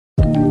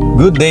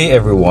Good day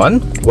everyone,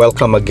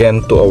 welcome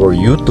again to our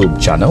YouTube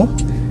channel,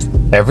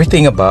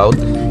 everything about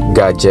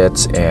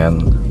gadgets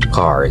and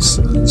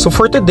cars. So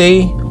for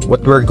today,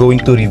 what we're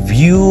going to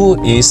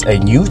review is a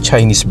new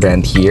Chinese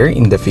brand here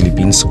in the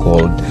Philippines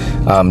called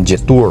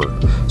Jetour.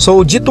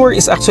 So Jetour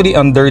is actually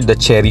under the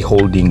Chery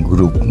Holding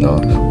Group.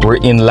 We're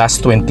in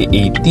last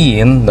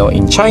 2018,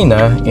 in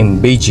China,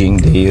 in Beijing,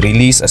 they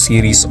released a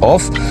series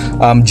of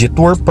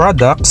Jetour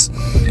products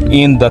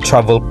in the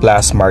travel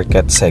plus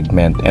market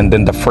segment, and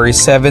then the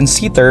first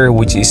 7-seater,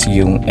 which is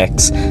yung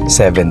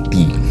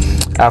X70.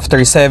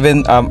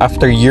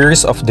 After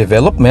years of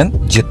development,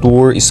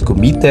 Jetour is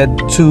committed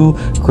to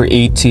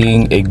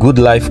creating a good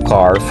life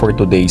car for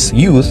today's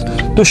youth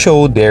to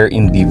show their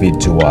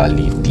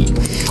individuality.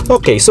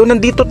 Okay, so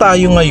nandito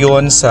tayo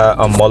ngayon sa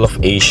Mall of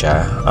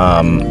Asia.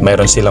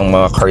 Meron silang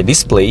mga car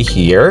display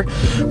here.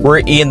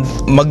 Wherein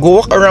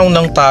mag-walk around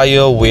lang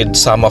tayo with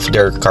some of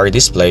their car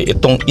display.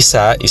 Itong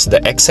isa is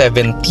the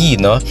X70,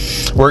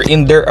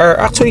 wherein there are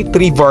actually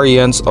 3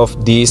 variants of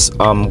this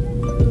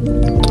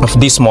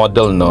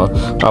model,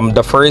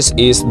 the first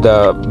is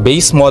the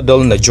base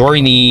model na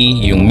Journey,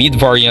 yung mid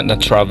variant na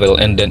Travel,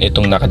 and then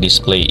itong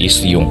naka-display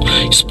is yung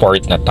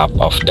Sport na top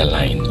of the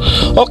line.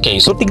 Okay,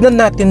 so tignan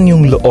natin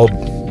yung loob.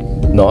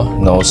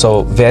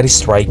 So very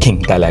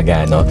striking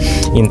talaga,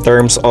 in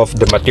terms of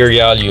the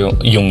material,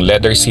 yung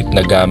leather seat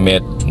na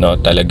gamit,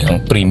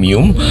 talagang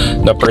premium,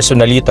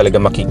 personally talaga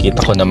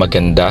makikita ko na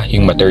maganda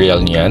yung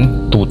material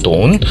niyan,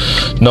 two-tone,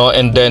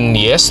 and then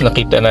yes,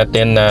 nakita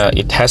natin na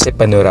it has a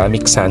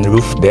panoramic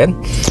sunroof din,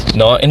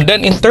 and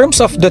then in terms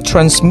of the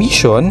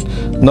transmission,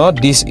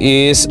 this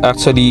is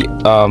actually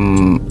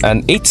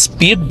an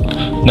 8-speed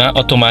na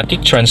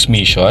automatic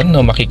transmission,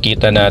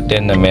 makikita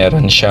natin na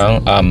meron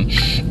siyang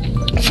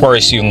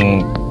first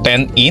yung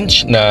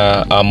 10-inch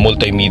na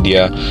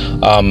multimedia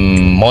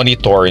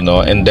monitor,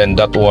 and then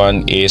that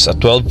one is a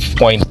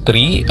 12.3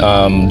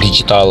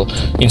 digital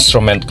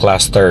instrument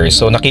cluster.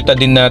 So nakita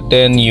din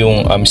natin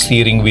yung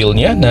steering wheel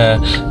niya na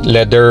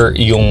leather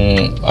yung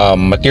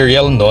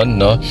material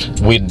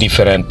with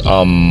different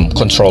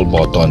control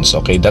buttons.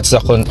 Okay, that's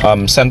the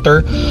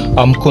center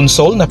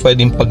console na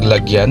pwedeng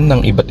paglagyan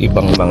ng iba't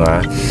ibang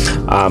mga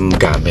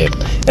gamit.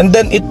 And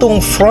then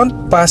itong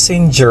front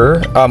passenger,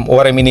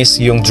 what I mean is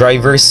yung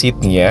driver seat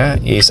niya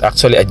is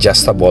actually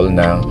adjustable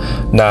na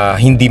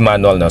hindi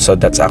manual, so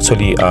that's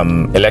actually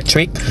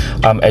electric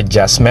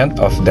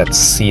adjustment of that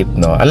seat,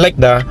 unlike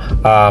the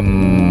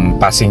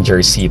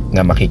passenger seat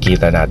na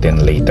makikita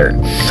natin later.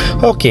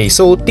 Okay,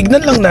 so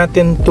tignan lang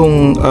natin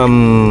tong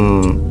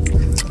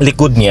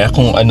likod niya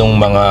kung anong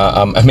mga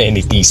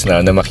amenities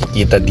na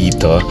makikita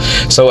dito.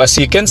 So as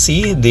you can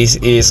see, this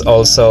is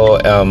also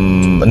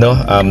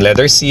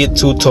leather seat,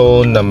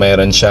 two-tone na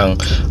mayroon siyang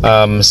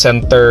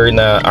center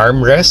na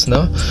armrest,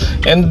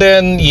 and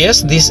then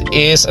yes, this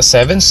is a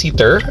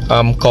 7-seater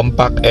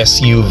compact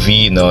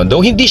SUV,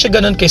 though hindi siya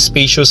ganun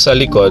ka-spacious sa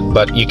likod,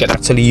 but you can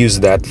actually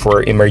use that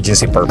for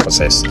emergency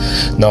purposes,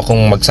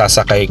 kung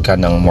magsasakay ka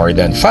ng more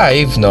than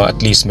 5, at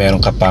least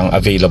meron ka pang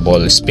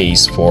available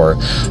space for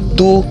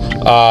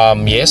 2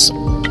 yes,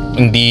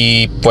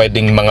 hindi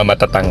pwedeng mga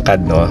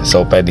matatangkad,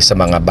 so pwede sa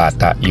mga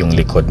bata yung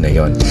likod na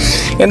yon.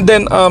 And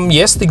then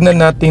yes,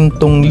 tignan natin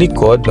tong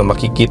likod,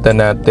 makikita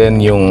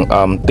natin yung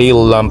tail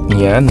lamp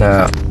niya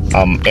na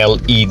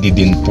LED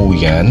din po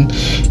yan,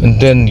 and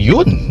then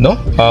yun,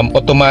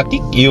 automatic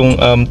yung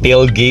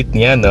tailgate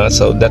niya,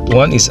 so that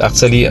one is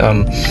actually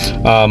an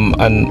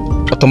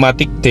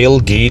automatic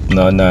tailgate,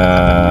 na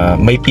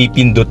may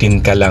pipindutin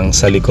ka lang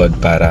sa likod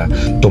para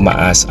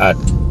tumaas at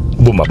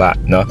bumaba,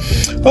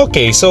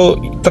 Okay, so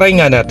try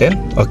nga natin.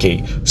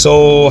 Okay,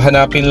 so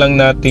hanapin lang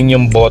natin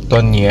yung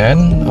button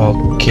yan.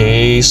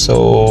 Okay,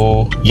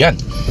 so yan.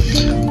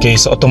 Okay,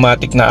 so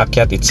automatic na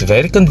akyat. It's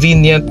very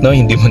convenient,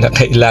 hindi mo na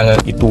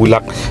kailangan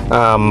itulak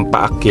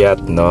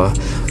paakyat,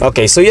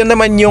 Okay, so yan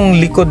naman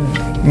yung likod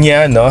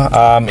niya,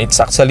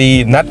 it's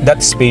actually not that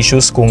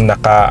spacious kung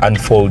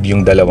naka-unfold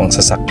yung dalawang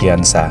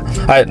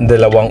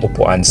dalawang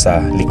upuan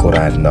sa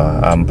likuran,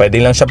 pwede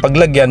lang siya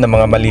paglagyan ng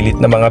mga malilit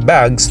na mga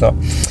bags,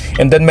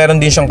 and then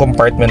meron din siyang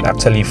compartment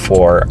actually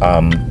for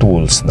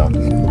tools,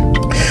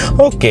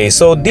 Okay,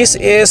 so this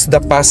is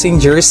the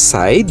passenger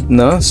side,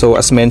 so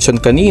as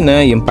mentioned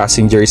kanina, yung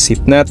passenger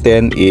seat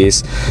natin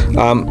is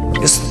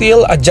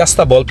still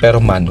adjustable pero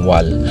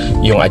manual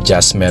yung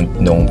adjustment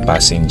ng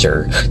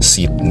passenger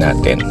seat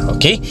natin.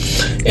 Okay,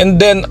 and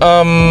then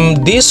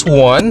this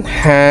one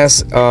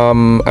has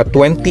a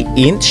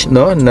 20-inch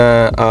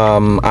na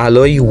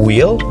alloy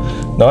wheel,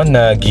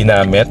 na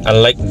ginamit,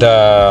 unlike the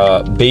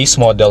base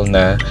model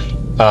na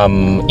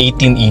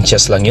 18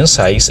 inches lang yung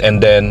size,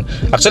 and then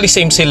actually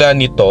same sila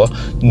nito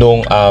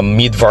nung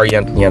mid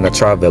variant niya na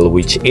Travel,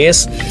 which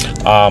is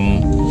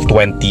 20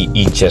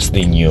 inches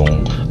din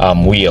yung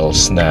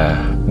wheels na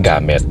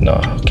gamit,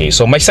 Okay,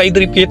 so may side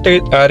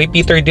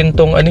repeater din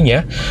tong ano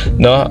niya,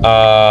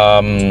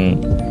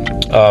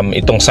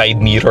 itong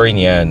side mirror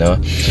niya, no.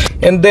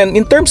 And then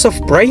in terms of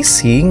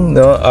pricing,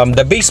 no,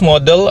 the base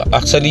model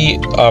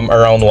actually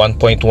around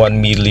 1.1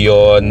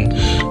 million,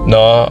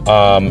 no,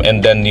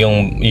 and then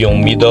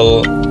yung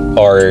middle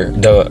or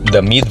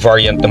the mid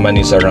variant naman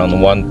is around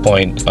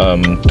 1.2,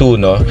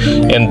 no,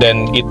 and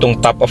then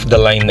itong top of the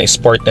line na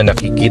sport na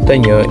nakikita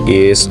nyo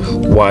is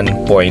 1.3,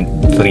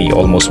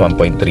 almost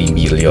 1.3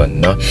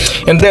 million, no.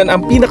 And then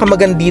ang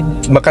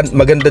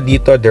maganda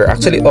dito, they're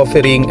actually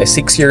offering a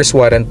 6 years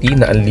warranty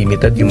na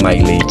unlimited yung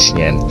mileage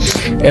niyan.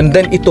 And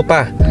then ito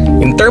pa,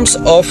 in terms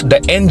of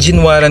the engine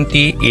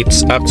warranty,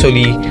 it's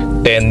actually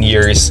 10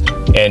 years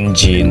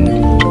engine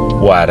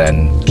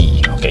warranty.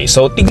 Okay,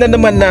 so tignan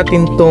naman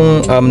natin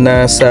tong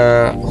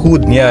nasa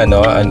hood niya,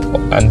 no.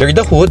 Under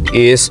the hood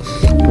is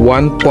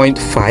 1.5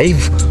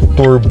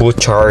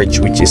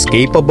 turbocharged, which is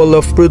capable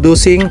of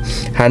producing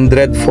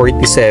 147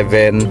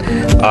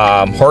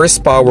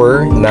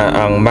 horsepower,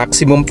 na ang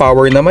maximum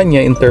power naman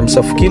niya in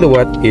terms of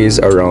kilowatt is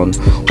around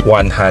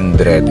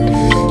 108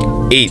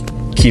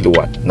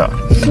 kilowatt na.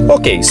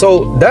 Okay,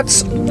 so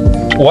that's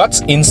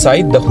what's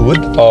inside the hood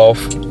of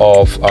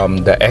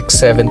the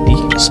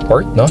X70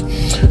 Sport, no.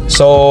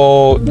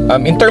 So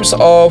in terms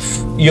of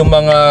yung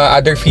mga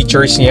other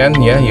features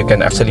niyan, yeah, you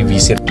can actually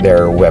visit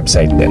their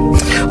website then.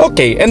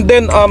 Okay, and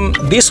then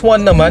this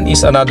one naman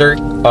is another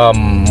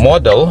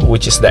model,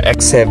 which is the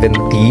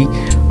X70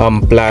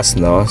 Plus,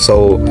 no.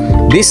 So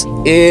this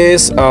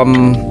is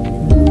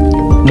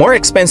more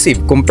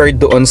expensive compared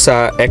doon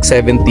sa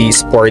X70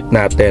 Sport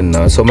natin,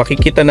 no? So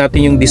makikita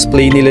natin yung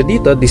display nila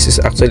dito. This is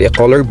actually a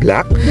color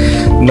black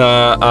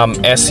na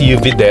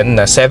SUV din,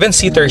 na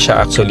 7-seater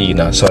siya actually,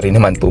 no? Sorry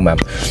naman po, ma'am.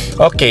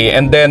 Okay,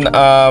 and then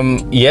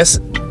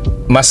yes,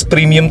 mas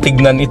premium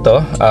tignan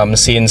ito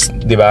since,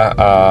 di ba,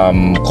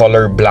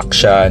 color black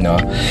siya, no.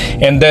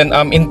 And then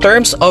in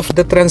terms of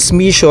the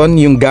transmission,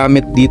 yung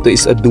gamit dito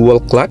is a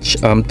dual clutch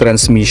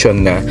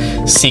transmission na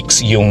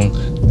 6 yung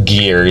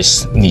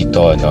gears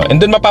nito, no.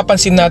 And then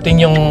mapapansin natin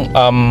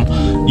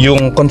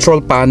yung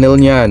control panel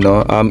niya,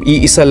 no.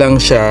 Iisa lang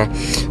siya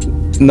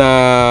na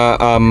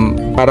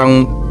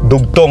parang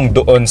dugtong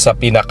doon sa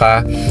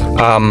pinaka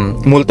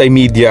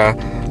multimedia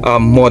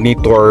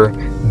monitor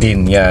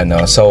din niya,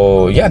 no.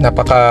 So yeah,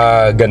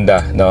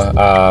 napakaganda, no.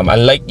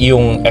 Unlike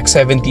yung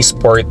X70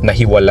 Sport na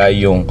hiwala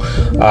yung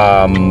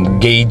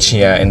gauge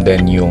niya and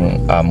then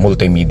yung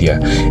multimedia.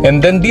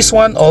 And then this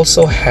one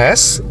also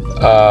has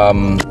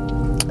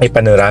a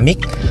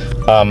panoramic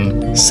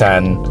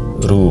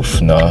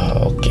sunroof, no.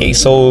 Okay,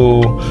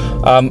 so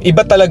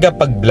iba talaga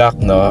pag black,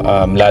 no.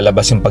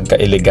 Lalabas yung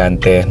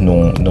pagka-elegante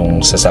nung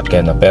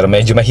sasakyan, no? Pero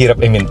medyo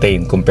mahirap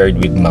i-maintain compared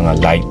with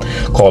mga light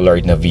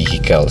colored na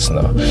vehicles,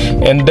 no.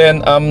 And then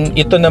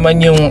ito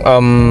naman yung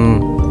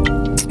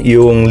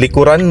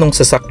likuran ng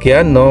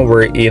sasakyan, no,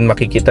 wherein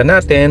makikita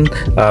natin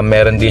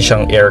meron din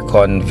siyang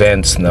aircon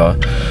vents, no.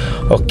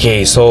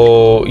 Okay,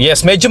 so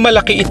yes, medyo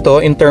malaki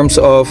ito in terms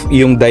of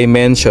yung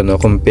dimension, no,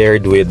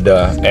 compared with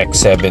the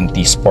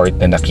X70 Sport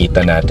na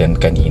nakita natin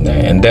kanina.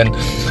 And then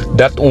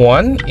that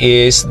one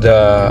is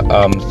the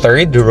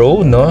third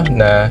row, no,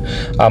 na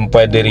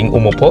pwede ring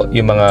umupo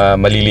yung mga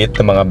maliliit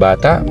na mga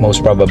bata,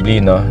 most probably,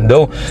 no.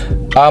 Though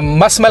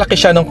mas malaki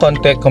siya ng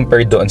konti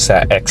compared doon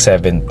sa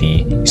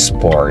X70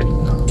 Sport.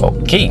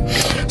 Okay,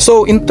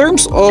 so in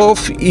terms of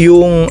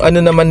yung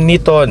ano naman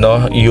nito,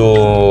 no,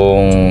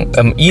 yung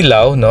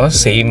ilaw, no,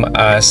 same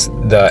as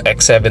the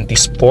X70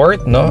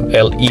 Sport, no.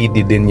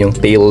 LED din yung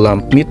tail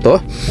lamp nito.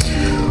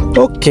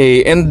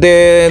 Okay, and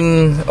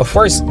then of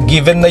course,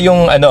 given na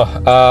yung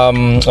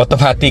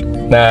automatic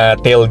na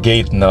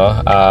tailgate, no,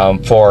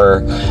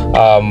 for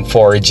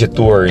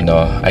Jetour,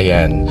 no.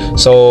 Ayan.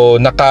 So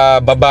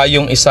nakababa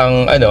yung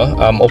isang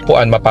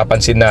upuan,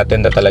 mapapansin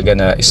natin na talaga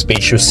na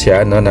spacious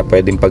siya, no, na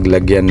pwedeng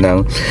paglagyan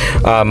ng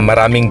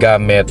maraming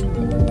gamit.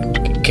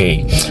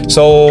 Okay.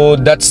 So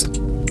that's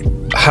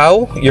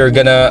how you're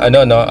gonna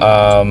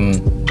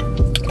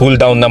pull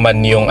down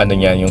naman yung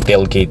niya, yung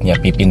tailgate niya,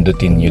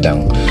 pipindutin niyo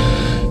lang.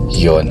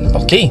 Yon.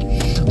 Okay.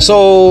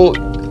 So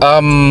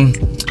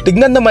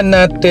tignan naman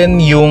natin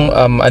yung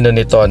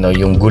nito, no,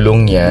 yung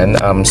gulong niyan.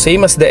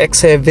 Same as the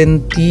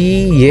X70,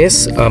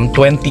 yes,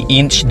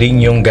 20-inch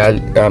din yung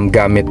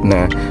gamit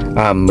na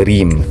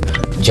rim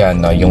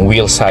diyan, no, yung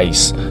wheel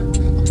size.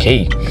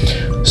 Okay.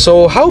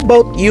 So how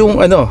about yung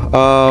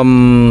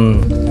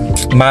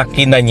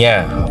makina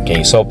niya?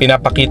 Okay, so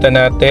pinapakita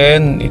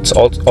natin, it's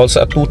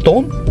also a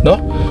two-tone,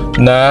 no,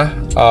 na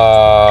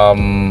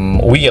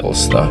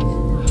wheels, no.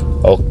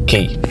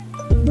 Okay.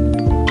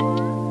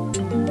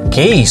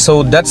 Okay,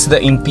 so that's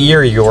the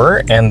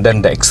interior and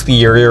then the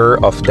exterior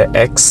of the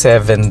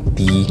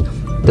X70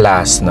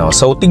 Plus, no.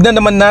 So tignan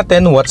naman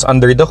natin what's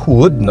under the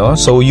hood, no.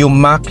 So yung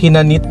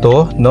makina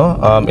nito, no,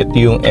 ito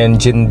yung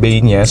engine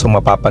bay niya. So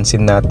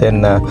mapapansin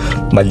natin na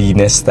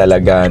malinis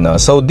talaga, no.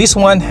 So this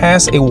one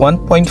has a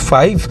 1.5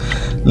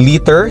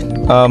 liter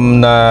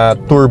na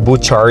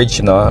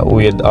turbocharged, no,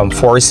 with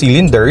 4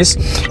 cylinders,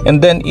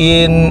 and then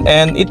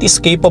it is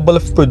capable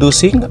of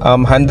producing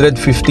 156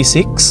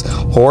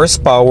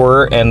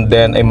 horsepower and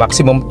then a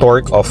maximum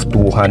torque of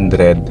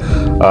 230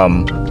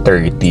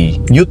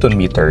 Newton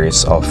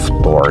meters of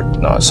torque,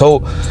 no.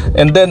 So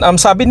and then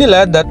sabi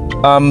nila that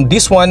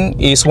this one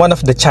is one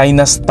of the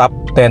China's top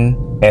 10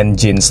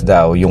 engines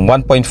daw, yung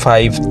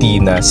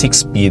 1.5T na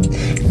 6-speed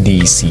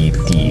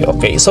DCT.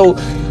 Okay, so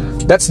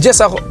that's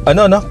just a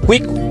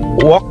quick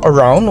walk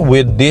around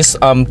with these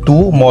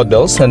two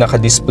models na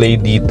naka-display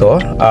dito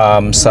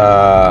sa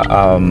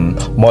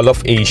Mall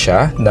of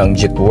Asia ng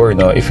Jetour,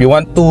 no. If you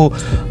want to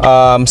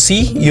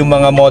see yung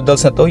mga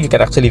models na to, you can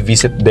actually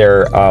visit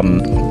their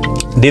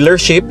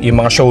dealership, yung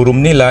mga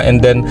showroom nila,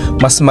 and then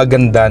mas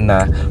maganda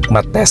na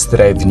ma-test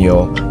drive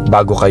nyo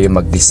bago kayo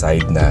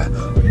mag-decide na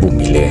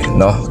bumili,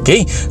 no.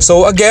 Okay,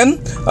 so again,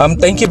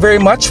 thank you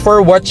very much for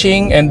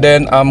watching, and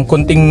then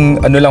kunting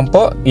lang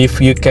po,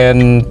 if you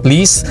can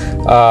please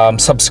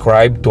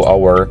subscribe to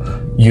our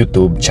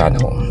YouTube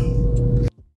channel.